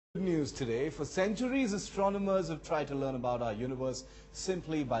Good news today. For centuries, astronomers have tried to learn about our universe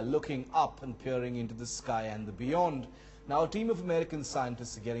simply by looking up and peering into the sky and the beyond. Now, a team of American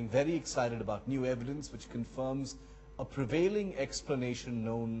scientists are getting very excited about new evidence which confirms a prevailing explanation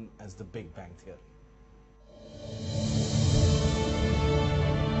known as the Big Bang theory.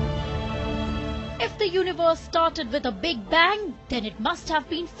 If the universe started with a Big Bang, then it must have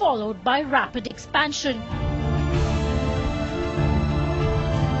been followed by rapid expansion.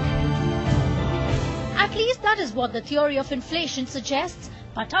 At least that is what the theory of inflation suggests,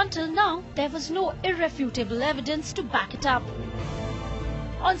 but until now there was no irrefutable evidence to back it up.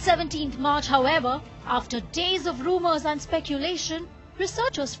 On 17th March, however, after days of rumors and speculation,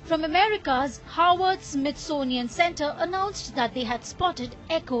 researchers from America's Harvard-Smithsonian Center announced that they had spotted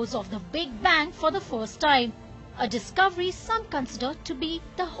echoes of the Big Bang for the first time, a discovery some consider to be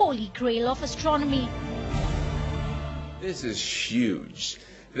the holy grail of astronomy. This is huge.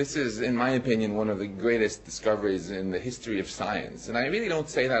 This is, in my opinion, one of the greatest discoveries in the history of science, and I really don't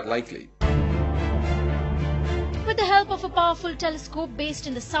say that lightly. With the help of a powerful telescope based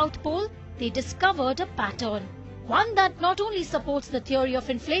in the South Pole, they discovered a pattern. One that not only supports the theory of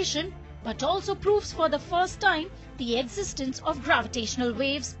inflation, but also proves for the first time the existence of gravitational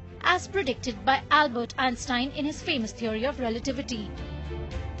waves as predicted by Albert Einstein in his famous theory of relativity.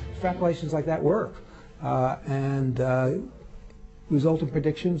 Extrapolations like that work, and result in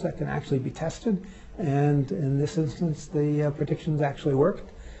predictions that can actually be tested, and in this instance the predictions actually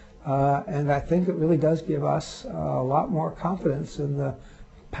worked, and I think it really does give us a lot more confidence in the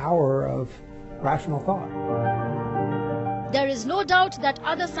power of rational thought. There is no doubt that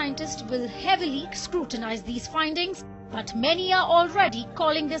other scientists will heavily scrutinize these findings, but many are already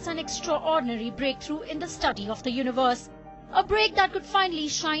calling this an extraordinary breakthrough in the study of the universe. A break that could finally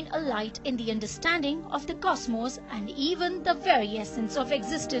shine a light in the understanding of the cosmos and even the very essence of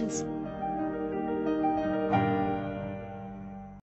existence.